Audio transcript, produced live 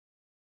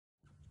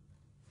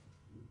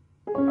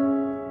Come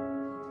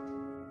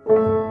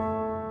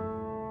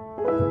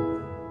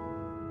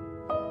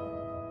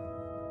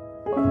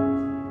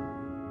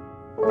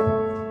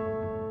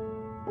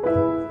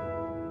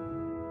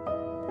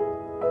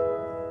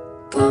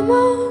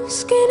on,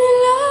 skinny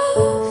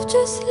love,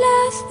 just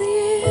last the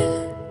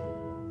year.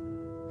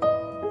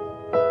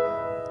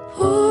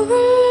 Poor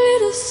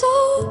little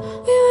soul,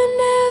 we were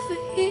never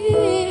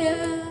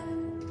here.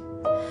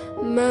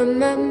 My,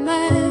 my,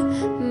 my,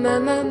 my,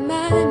 my, my,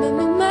 my,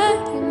 my, my.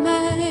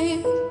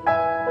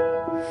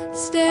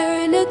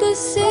 Staring at the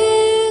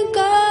sink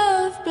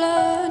of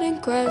blood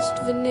and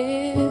crushed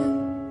veneer.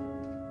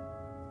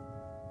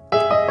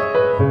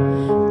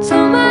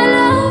 Told my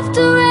love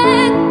to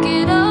wreck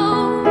it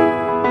all,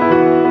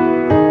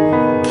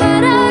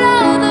 cut out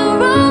all the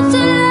rules to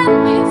let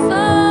me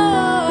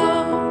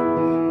fall.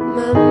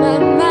 My, my,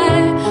 my,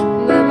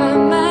 my, my,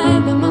 my,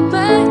 my, my,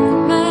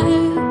 my, my.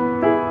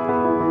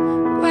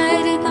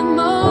 Right at the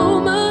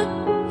moment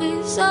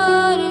his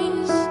heart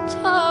is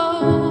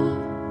told.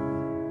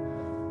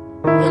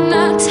 And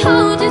I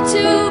told you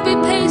to be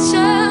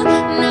patient,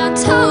 and I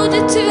told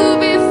you to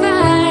be